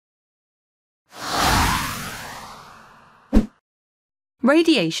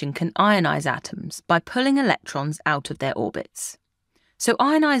Radiation can ionize atoms by pulling electrons out of their orbits. So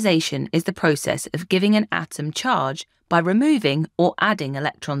ionization is the process of giving an atom charge by removing or adding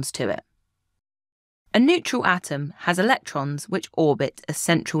electrons to it. A neutral atom has electrons which orbit a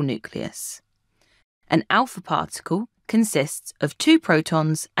central nucleus. An alpha particle consists of 2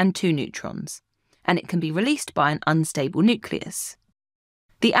 protons and 2 neutrons, and it can be released by an unstable nucleus.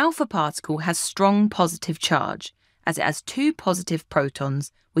 The alpha particle has strong positive charge, as it has 2 positive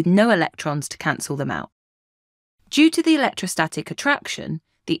protons with no electrons to cancel them out. Due to the electrostatic attraction,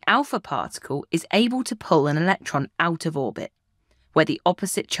 the alpha particle is able to pull an electron out of orbit, where the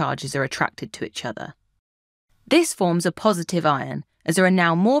opposite charges are attracted to each other. This forms a positive ion, as there are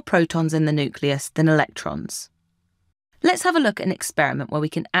now more protons in the nucleus than electrons. Let's have a look at an experiment where we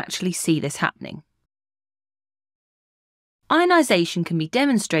can actually see this happening. Ionization can be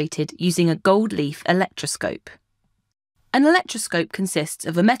demonstrated using a gold leaf electroscope. An electroscope consists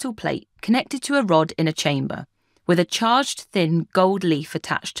of a metal plate connected to a rod in a chamber, with a charged thin gold leaf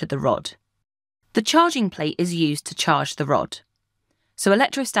attached to the rod. The charging plate is used to charge the rod, so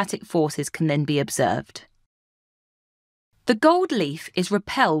electrostatic forces can then be observed. The gold leaf is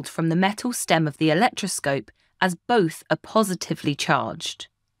repelled from the metal stem of the electroscope as both are positively charged.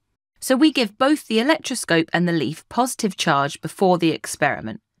 So we give both the electroscope and the leaf positive charge before the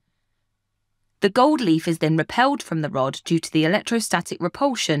experiment. The gold leaf is then repelled from the rod due to the electrostatic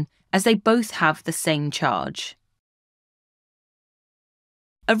repulsion, as they both have the same charge.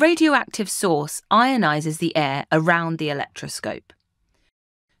 A radioactive source ionizes the air around the electroscope.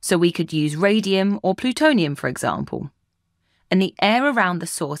 So we could use radium or plutonium, for example. And the air around the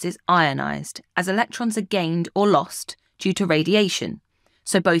source is ionized, as electrons are gained or lost due to radiation,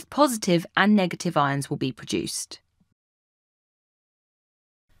 so both positive and negative ions will be produced.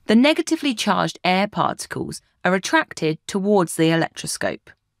 The negatively charged air particles are attracted towards the electroscope.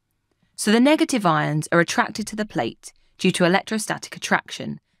 So the negative ions are attracted to the plate due to electrostatic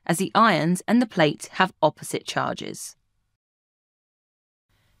attraction, as the ions and the plate have opposite charges.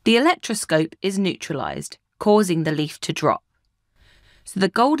 The electroscope is neutralized, causing the leaf to drop. So the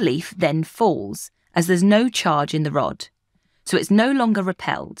gold leaf then falls, as there's no charge in the rod, so it's no longer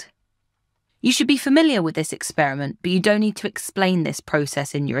repelled. You should be familiar with this experiment, but you don't need to explain this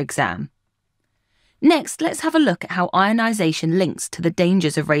process in your exam. Next, let's have a look at how ionization links to the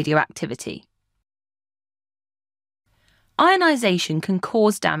dangers of radioactivity. Ionization can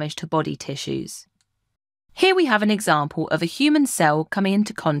cause damage to body tissues. Here we have an example of a human cell coming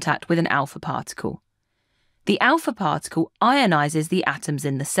into contact with an alpha particle. The alpha particle ionizes the atoms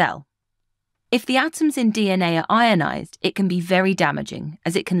in the cell. If the atoms in DNA are ionized, it can be very damaging,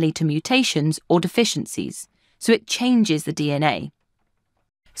 as it can lead to mutations or deficiencies, so it changes the DNA.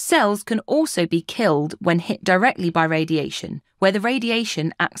 Cells can also be killed when hit directly by radiation, where the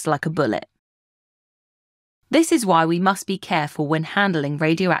radiation acts like a bullet. This is why we must be careful when handling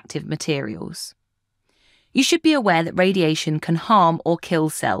radioactive materials. You should be aware that radiation can harm or kill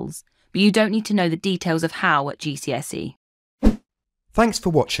cells, but you don't need to know the details of how at GCSE. Thanks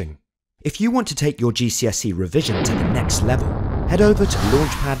for watching. If you want to take your GCSE revision to the next level, head over to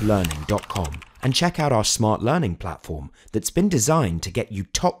launchpadlearning.com and check out our smart learning platform that's been designed to get you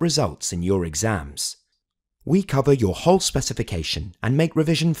top results in your exams. We cover your whole specification and make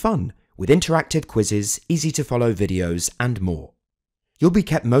revision fun with interactive quizzes, easy to follow videos and more. You'll be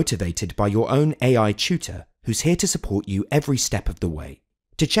kept motivated by your own AI tutor who's here to support you every step of the way.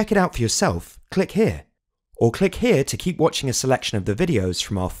 To check it out for yourself, click here. Or click here to keep watching a selection of the videos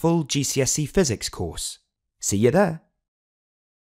from our full GCSE Physics course. See you there!